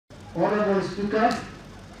Honorable Speaker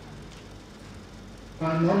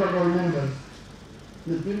and honorable members,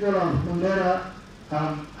 the people of Mandera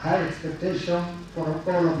have high expectations for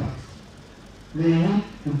all of us. They need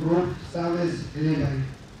improved service delivery.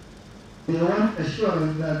 They want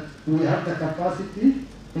assurance that we have the capacity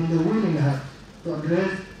and the willingness to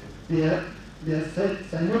address their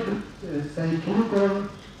cyclical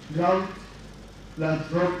drought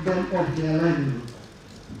that robbed them of their livelihood.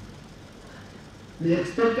 They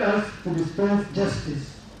expect us to dispense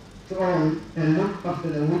justice to all and look after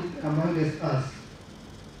the weak amongst us.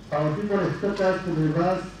 Our people expect us to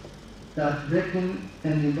reverse that breaking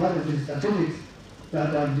and embarrassing statistics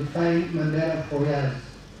that have defined Mandela for years.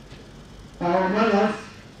 Our mothers,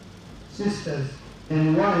 sisters,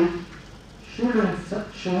 and wives should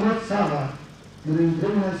not suffer during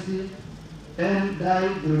pregnancy and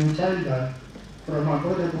die during childbirth from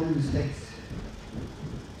avoidable mistakes.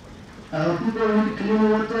 Our people need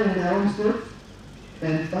clean water in their home states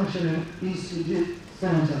and functioning ECD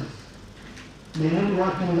centers. They need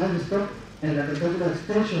working livestock and agricultural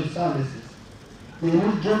extension services. They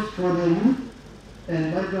need jobs for their youth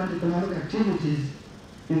and vibrant economic activities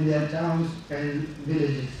in their towns and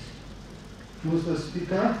villages. Mr.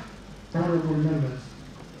 Speaker, honorable members,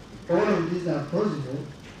 all of these are possible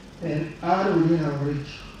and are within our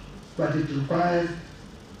reach, but it requires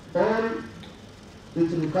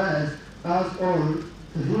us all to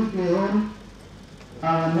think beyond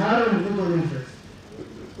our narrow individual interests.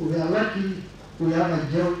 We are lucky we have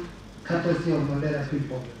a job courtesy of Mandela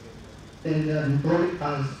people, and they have employed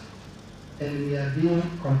us, and we are being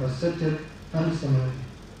compensated handsomely.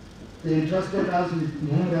 They entrusted us with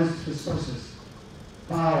numerous resources,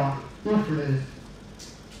 power, influence,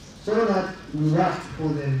 so that we work for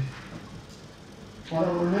them.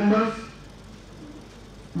 Honorable members,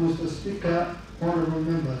 Mr. Speaker, honorable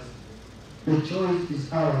members, the choice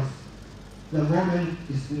is ours. The moment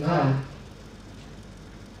is now.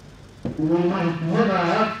 We might never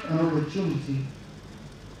have an opportunity.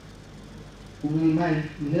 We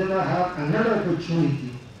might never have another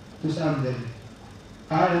opportunity to serve them.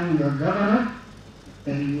 I am your governor,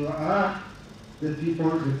 and you are the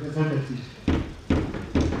people's representative.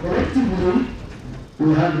 Collectively,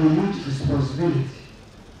 we have a huge responsibility,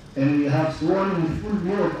 and we have sworn in full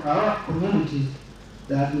view of our communities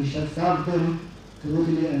that we shall serve them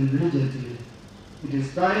truthfully and diligently. It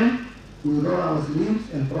is time we roll our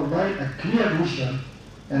sleeves and provide a clear vision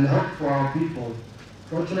and hope for our people.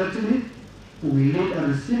 Fortunately, we lead a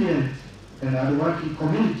resilient and hardworking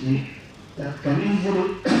community that can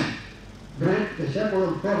easily break the shackle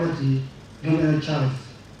of poverty given a chance.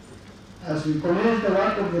 As we commence the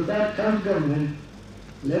work of the third county government,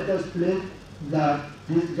 let us pledge that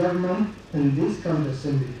this government and this county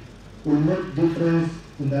assembly will make difference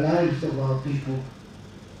in the lives of our people.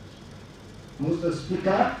 Mr.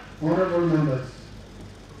 Speaker, honorable members,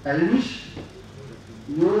 I wish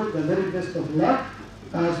you the very best of luck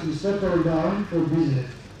as we settle down for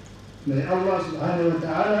business. May Allah subhanahu wa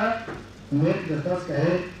ta'ala make the task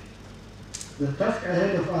ahead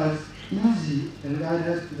of us easy and guide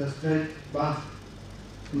us to the straight path.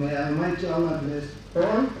 May Almighty Allah bless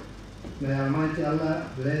all. May Almighty Allah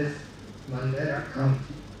bless Mandera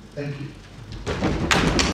County. Thank you.